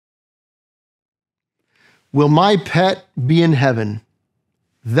Will my pet be in heaven?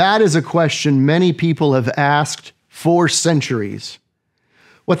 That is a question many people have asked for centuries.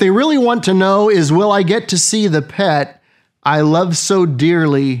 What they really want to know is, will I get to see the pet I love so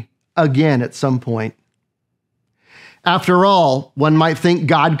dearly again at some point? After all, one might think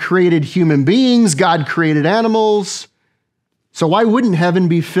God created human beings, God created animals, so why wouldn't heaven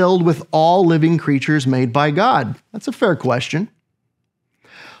be filled with all living creatures made by God? That's a fair question.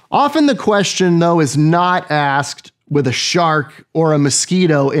 Often the question, though, is not asked with a shark or a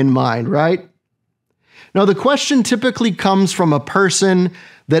mosquito in mind, right? No, the question typically comes from a person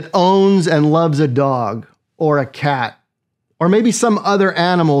that owns and loves a dog or a cat, or maybe some other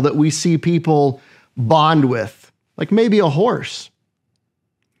animal that we see people bond with, like maybe a horse.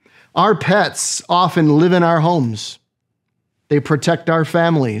 Our pets often live in our homes. They protect our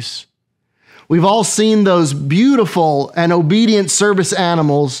families. We've all seen those beautiful and obedient service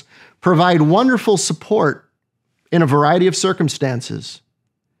animals provide wonderful support in a variety of circumstances.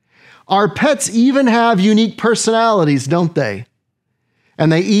 Our pets even have unique personalities, don't they?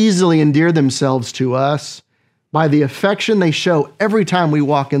 And they easily endear themselves to us by the affection they show every time we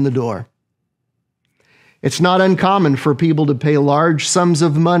walk in the door. It's not uncommon for people to pay large sums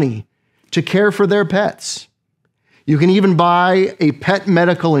of money to care for their pets. You can even buy a pet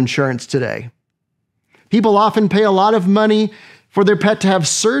medical insurance today. People often pay a lot of money for their pet to have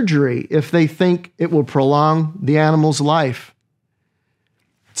surgery if they think it will prolong the animal's life.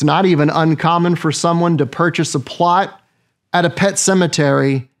 It's not even uncommon for someone to purchase a plot at a pet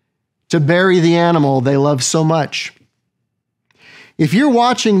cemetery to bury the animal they love so much. If you're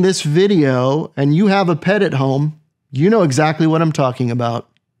watching this video and you have a pet at home, you know exactly what I'm talking about.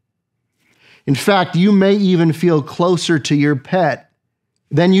 In fact, you may even feel closer to your pet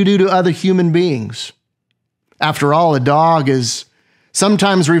than you do to other human beings. After all, a dog is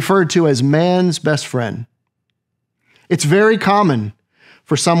sometimes referred to as man's best friend. It's very common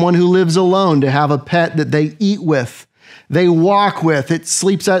for someone who lives alone to have a pet that they eat with, they walk with, it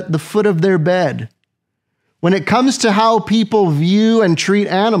sleeps at the foot of their bed. When it comes to how people view and treat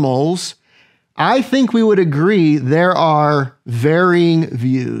animals, I think we would agree there are varying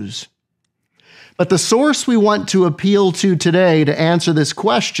views. But the source we want to appeal to today to answer this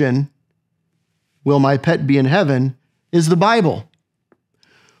question, will my pet be in heaven, is the Bible.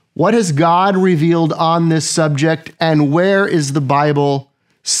 What has God revealed on this subject, and where is the Bible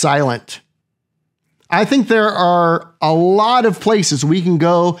silent? I think there are a lot of places we can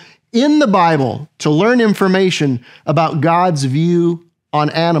go in the Bible to learn information about God's view on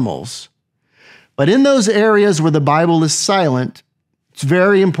animals. But in those areas where the Bible is silent, it's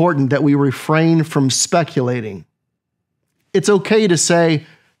very important that we refrain from speculating. It's okay to say,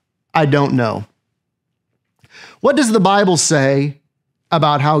 I don't know. What does the Bible say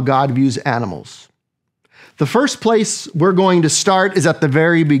about how God views animals? The first place we're going to start is at the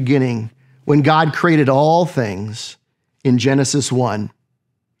very beginning, when God created all things in Genesis 1.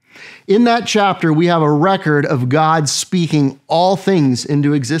 In that chapter, we have a record of God speaking all things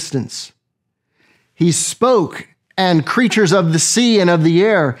into existence. He spoke, and creatures of the sea and of the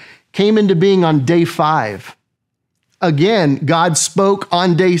air came into being on day 5. Again, God spoke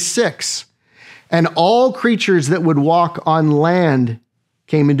on day 6, and all creatures that would walk on land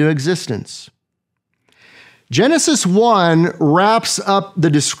came into existence. Genesis 1 wraps up the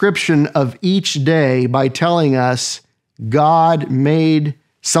description of each day by telling us God made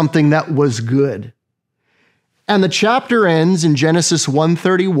something that was good. And the chapter ends in Genesis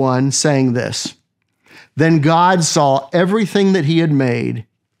 1:31 saying this, "Then God saw everything that he had made,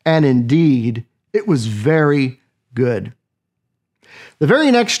 and indeed it was very good." The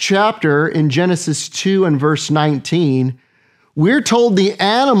very next chapter in Genesis 2 and verse 19, we're told the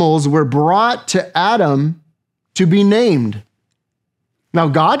animals were brought to Adam to be named. Now,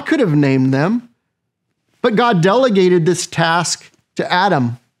 God could have named them, but God delegated this task to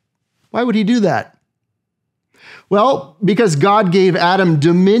Adam. Why would he do that? Well, because God gave Adam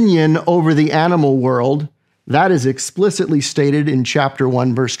dominion over the animal world. That is explicitly stated in chapter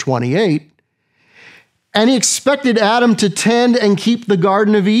 1, verse 28. And he expected Adam to tend and keep the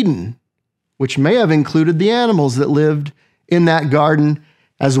Garden of Eden, which may have included the animals that lived in that garden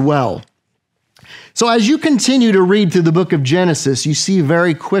as well. So as you continue to read through the book of Genesis, you see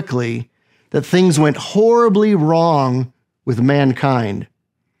very quickly that things went horribly wrong with mankind.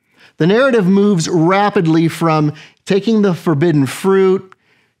 The narrative moves rapidly from taking the forbidden fruit,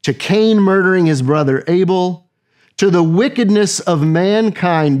 to Cain murdering his brother Abel, to the wickedness of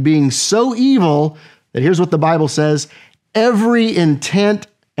mankind being so evil that here's what the Bible says, every intent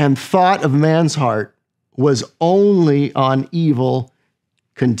and thought of man's heart was only on evil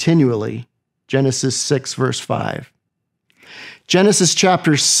continually. Genesis 6, verse 5. Genesis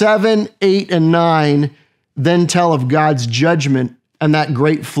chapter 7, 8, and 9 then tell of God's judgment and that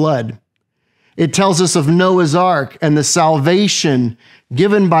great flood. It tells us of Noah's Ark and the salvation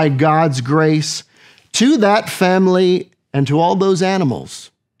given by God's grace to that family and to all those animals.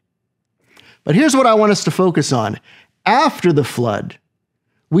 But here's what I want us to focus on. After the flood,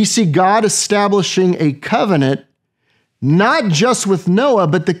 we see God establishing a covenant, not just with Noah,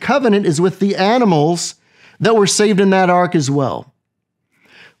 but the covenant is with the animals that were saved in that ark as well.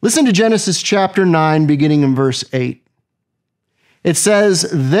 Listen to Genesis chapter 9, beginning in verse 8. It says,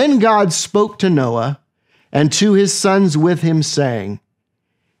 "Then God spoke to Noah and to his sons with him, saying,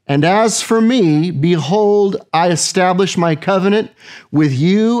 And as for me, behold, I establish my covenant with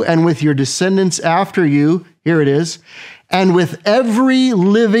you and with your descendants after you," here it is, "and with every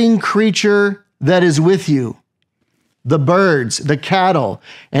living creature that is with you, the birds, the cattle,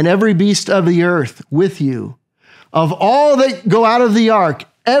 and every beast of the earth with you. Of all that go out of the ark,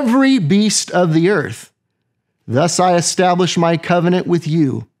 every beast of the earth. Thus I establish my covenant with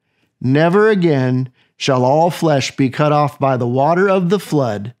you. Never again shall all flesh be cut off by the water of the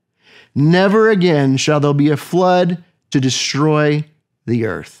flood. Never again shall there be a flood to destroy the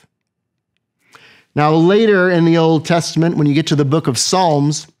earth." Now, later in the Old Testament, when you get to the book of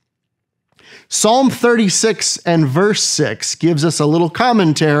Psalms, Psalm 36 and verse 6 gives us a little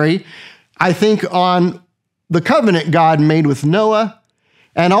commentary, I think, on the covenant God made with Noah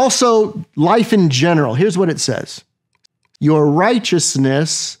and also life in general. Here's what it says. "Your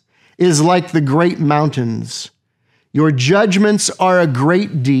righteousness is like the great mountains. Your judgments are a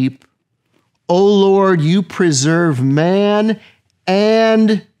great deep. O Lord, you preserve man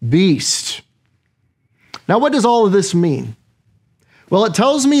and beast." Now, what does all of this mean? Well, it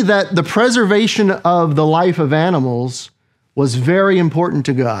tells me that the preservation of the life of animals was very important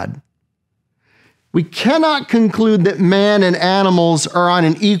to God. We cannot conclude that man and animals are on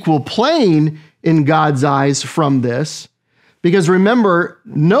an equal plane in God's eyes from this, because remember,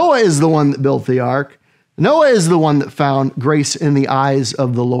 Noah is the one that built the ark. Noah is the one that found grace in the eyes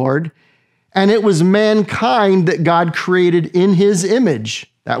of the Lord, and it was mankind that God created in his image.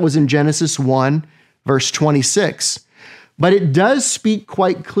 That was in Genesis 1, verse 26. But it does speak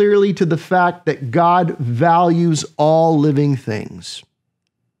quite clearly to the fact that God values all living things.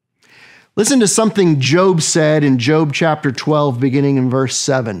 Listen to something Job said in Job chapter 12, beginning in verse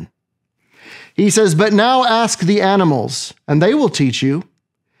 7. He says, "But now ask the animals, and they will teach you,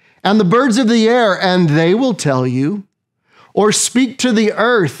 and the birds of the air, and they will tell you, or speak to the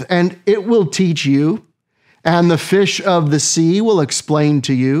earth, and it will teach you, and the fish of the sea will explain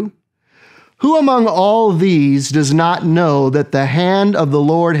to you. Who among all these does not know that the hand of the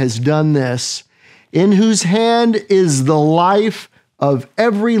Lord has done this, in whose hand is the life of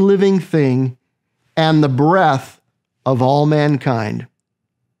every living thing and the breath of all mankind?"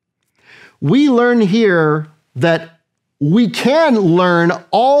 We learn here that we can learn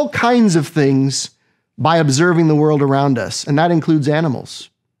all kinds of things by observing the world around us, and that includes animals.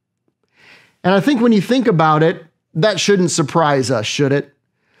 And I think when you think about it, that shouldn't surprise us, should it?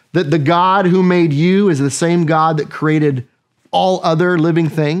 That the God who made you is the same God that created all other living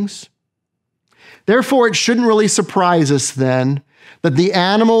things? Therefore, it shouldn't really surprise us then that the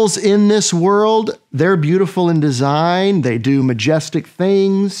animals in this world, they're beautiful in design, they do majestic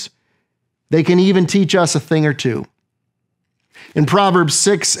things, they can even teach us a thing or two. In Proverbs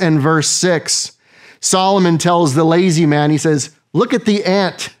 6 and verse 6, Solomon tells the lazy man, he says, "Look at the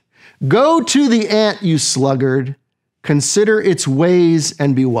ant. Go to the ant, you sluggard. Consider its ways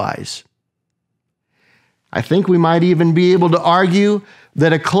and be wise." I think we might even be able to argue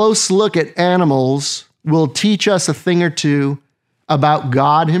that a close look at animals will teach us a thing or two about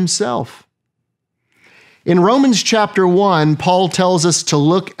God himself. In Romans chapter 1, Paul tells us to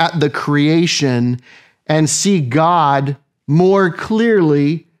look at the creation and see God more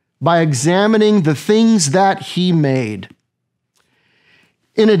clearly by examining the things that he made.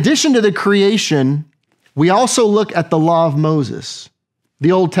 In addition to the creation, we also look at the law of Moses,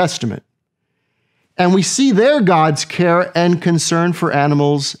 the Old Testament, and we see there God's care and concern for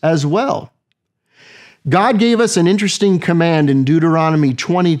animals as well. God gave us an interesting command in Deuteronomy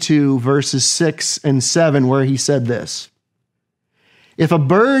 22, verses 6 and 7, where he said this: "If a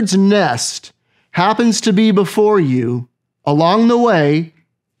bird's nest happens to be before you along the way,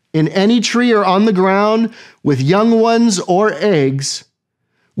 in any tree or on the ground, with young ones or eggs,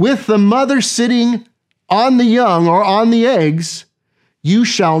 with the mother sitting on the young or on the eggs, you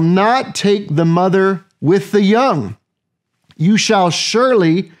shall not take the mother with the young. You shall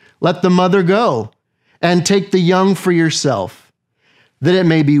surely let the mother go and take the young for yourself. that it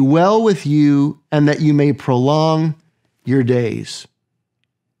may be well with you and that you may prolong your days.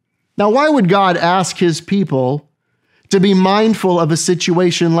 Now, why would God ask his people to be mindful of a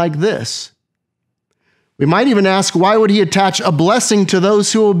situation like this? We might even ask, why would he attach a blessing to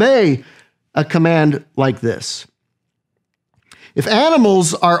those who obey a command like this? If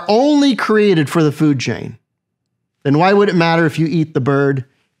animals are only created for the food chain, then why would it matter if you eat the bird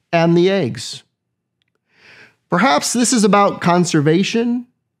and the eggs? Perhaps this is about conservation,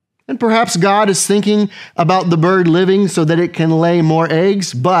 and perhaps God is thinking about the bird living so that it can lay more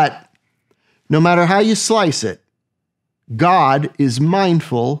eggs, but no matter how you slice it, God is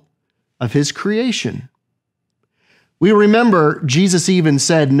mindful of his creation. We remember Jesus even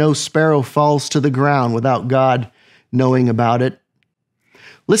said, "No sparrow falls to the ground without God knowing about it."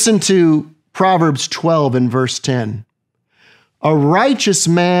 Listen to Proverbs 12 and verse 10. "A righteous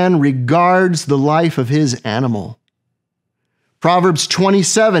man regards the life of his animal." Proverbs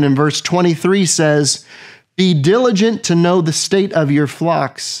 27 and verse 23 says, "Be diligent to know the state of your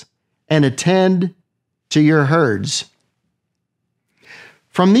flocks and attend to your herds."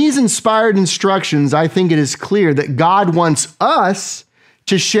 From these inspired instructions, I think it is clear that God wants us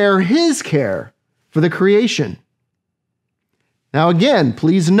to share his care for the creation. Now again,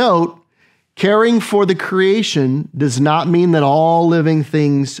 please note, caring for the creation does not mean that all living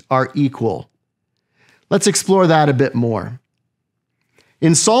things are equal. Let's explore that a bit more.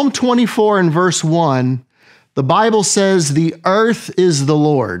 In Psalm 24 and verse 1, the Bible says, "The earth is the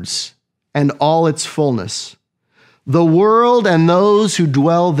Lord's and all its fullness, the world and those who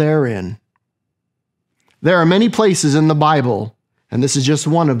dwell therein." There are many places in the Bible, and this is just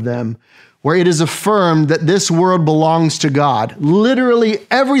one of them, where it is affirmed that this world belongs to God. Literally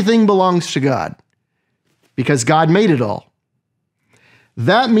everything belongs to God because God made it all.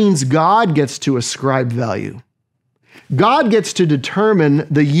 That means God gets to ascribe value. God gets to determine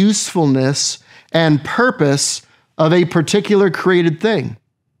the usefulness and purpose of a particular created thing.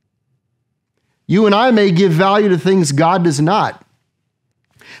 You and I may give value to things God does not.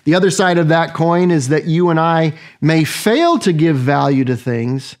 The other side of that coin is that you and I may fail to give value to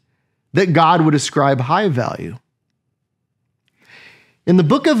things that God would ascribe high value. In the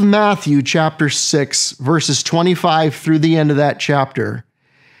book of Matthew, chapter 6, verses 25 through the end of that chapter,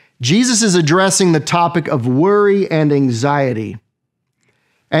 Jesus is addressing the topic of worry and anxiety.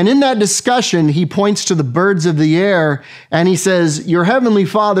 And in that discussion, he points to the birds of the air and he says, "Your heavenly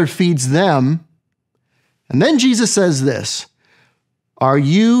Father feeds them." And then Jesus says this, "Are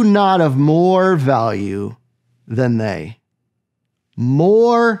you not of more value than they?"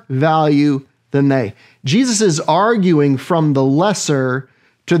 More value than they. Jesus is arguing from the lesser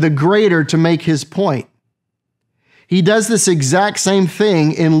to the greater to make his point. He does this exact same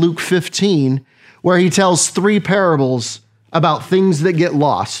thing in Luke 15, where he tells 3 parables about things that get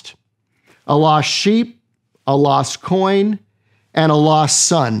lost: a lost sheep, a lost coin, and a lost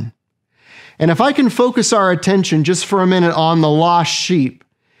son. And if I can focus our attention just for a minute on the lost sheep,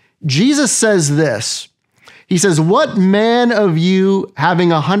 Jesus says this. He says, "What man of you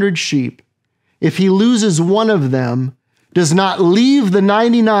having 100 sheep, if he loses one of them, does not leave the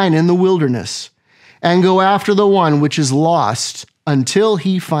 99 in the wilderness and go after the one which is lost until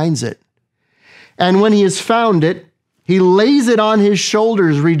he finds it? And when he has found it, he lays it on his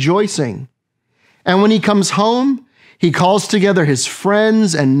shoulders, rejoicing. And when he comes home, he calls together his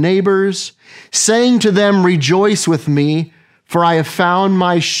friends and neighbors, saying to them, 'Rejoice with me, for I have found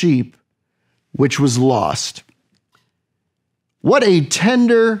my sheep, which was lost.'" What a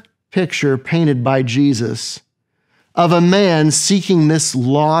tender picture painted by Jesus of a man seeking this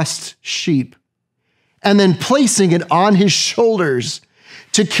lost sheep and then placing it on his shoulders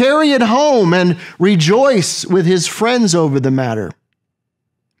to carry it home and rejoice with his friends over the matter.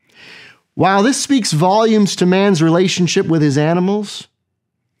 While this speaks volumes to man's relationship with his animals,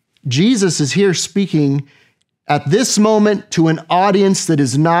 Jesus is here speaking at this moment to an audience that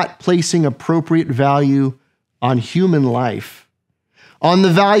is not placing appropriate value on human life, on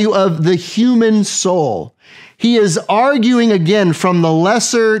the value of the human soul. He is arguing again from the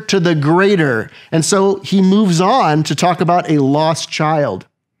lesser to the greater. And so he moves on to talk about a lost child,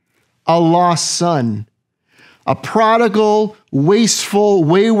 a lost son, a prodigal, wasteful,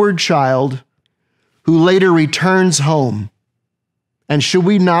 wayward child who later returns home. And should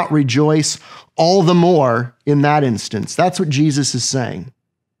we not rejoice all the more in that instance? That's what Jesus is saying.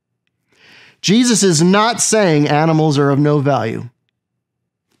 Jesus is not saying animals are of no value,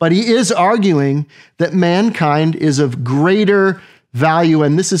 but he is arguing that mankind is of greater value,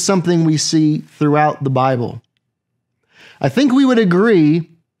 and this is something we see throughout the Bible. I think we would agree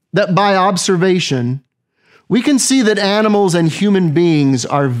that by observation, we can see that animals and human beings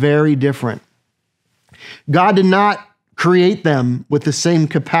are very different. God did not create them with the same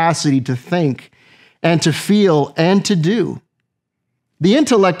capacity to think and to feel and to do. The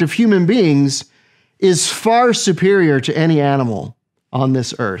intellect of human beings is far superior to any animal on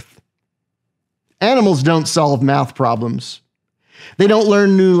this earth. Animals don't solve math problems. They don't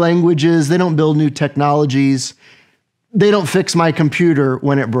learn new languages. They don't build new technologies. They don't fix my computer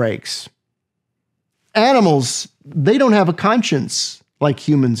when it breaks. Animals, they don't have a conscience like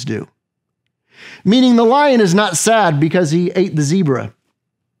humans do. Meaning the lion is not sad because he ate the zebra.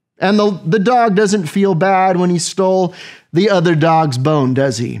 And the dog doesn't feel bad when he stole the other dog's bone,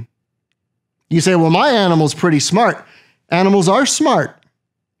 does he? You say, well, my animal's pretty smart. Animals are smart.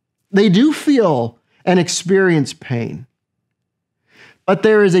 They do feel and experience pain. But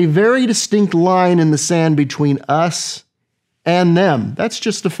there is a very distinct line in the sand between us and them. That's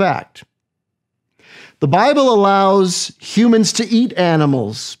just a fact. The Bible allows humans to eat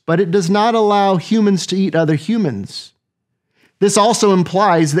animals, but it does not allow humans to eat other humans. This also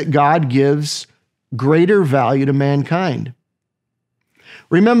implies that God gives greater value to mankind.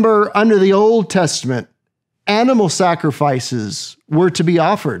 Remember, under the Old Testament, animal sacrifices were to be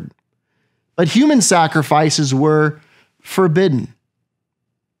offered, but human sacrifices were forbidden.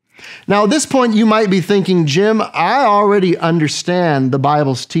 Now, at this point, you might be thinking, Jim, I already understand the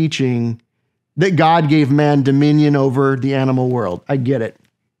Bible's teaching that God gave man dominion over the animal world. I get it.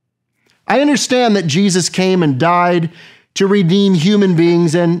 I understand that Jesus came and died to redeem human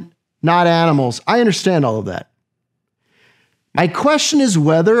beings and not animals. I understand all of that. My question is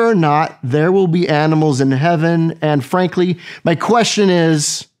whether or not there will be animals in heaven. And frankly, my question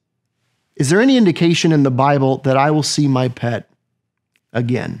is there any indication in the Bible that I will see my pet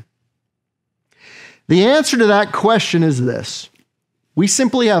again? The answer to that question is this. We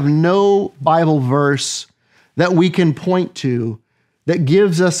simply have no Bible verse that we can point to that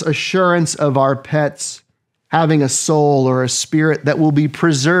gives us assurance of our pets having a soul or a spirit that will be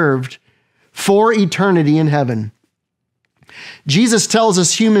preserved for eternity in heaven. Jesus tells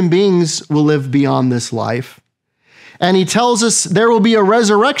us human beings will live beyond this life, and he tells us there will be a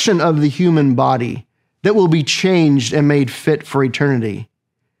resurrection of the human body that will be changed and made fit for eternity.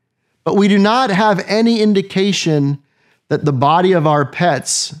 But we do not have any indication that the body of our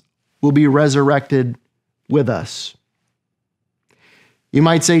pets will be resurrected with us. You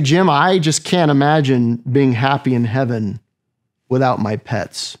might say, Jim, I just can't imagine being happy in heaven without my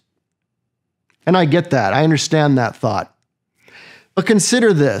pets. And I get that. I understand that thought. But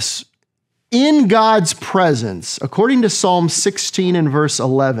consider this. In God's presence, according to Psalm 16 and verse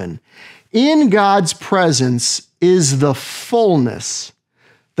 11, in God's presence is the fullness,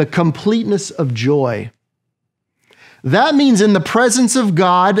 the completeness of joy. That means in the presence of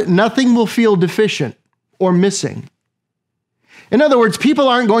God, nothing will feel deficient or missing. In other words, people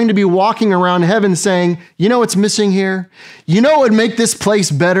aren't going to be walking around heaven saying, you know what's missing here? You know what would make this place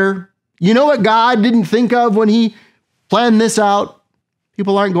better? You know what God didn't think of when he planned this out?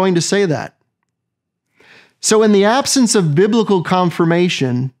 People aren't going to say that. So in the absence of biblical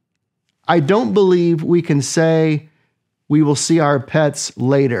confirmation, I don't believe we can say we will see our pets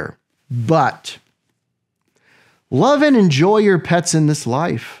later. But love and enjoy your pets in this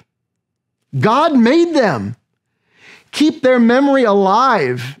life. God made them. Keep their memory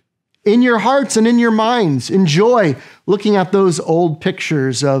alive in your hearts and in your minds. Enjoy looking at those old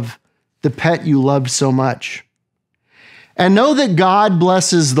pictures of the pet you loved so much. And know that God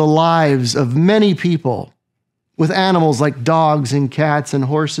blesses the lives of many people with animals like dogs and cats and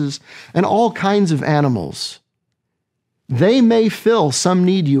horses and all kinds of animals. They may fill some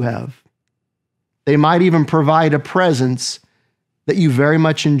need you have. They might even provide a presence that you very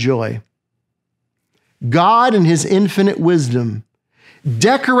much enjoy. God, in his infinite wisdom,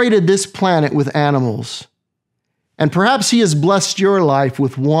 decorated this planet with animals. And perhaps he has blessed your life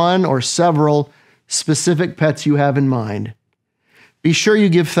with one or several specific pets you have in mind. Be sure you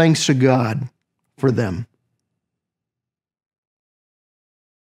give thanks to God for them.